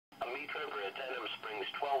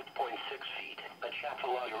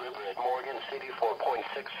Columbia River at Morgan City, 4.6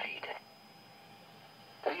 feet.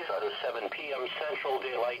 These are the 7 p.m. Central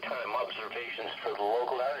Daylight Time observations for the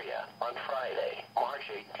local area on Friday, March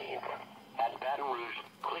 18th. At Baton Rouge,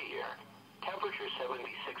 clear. Temperature 76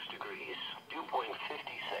 degrees, dew point 56,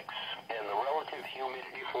 and the relative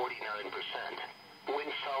humidity 49%.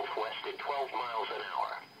 Wind southwest at 12 miles an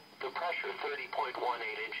hour. The pressure 30.18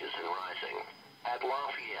 inches and rising. At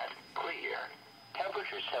Lafayette, clear.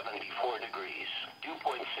 Temperature 74 degrees, dew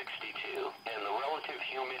point 62, and the relative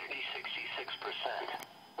humidity 66%.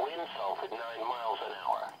 Wind south at 9 miles an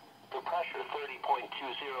hour. The pressure 30.20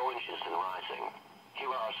 inches and rising.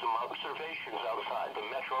 Here are some observations outside the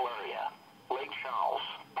metro area. Lake Charles,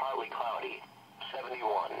 partly cloudy, 71.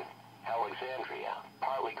 Alexandria,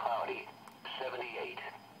 partly cloudy, 78.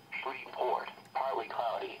 Shreveport, partly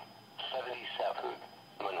cloudy, 77.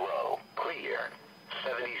 Monroe, clear,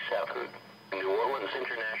 77. New Orleans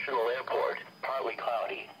International Airport, partly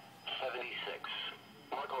cloudy, 76.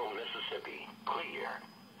 Marco, Mississippi, clear,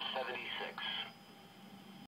 76.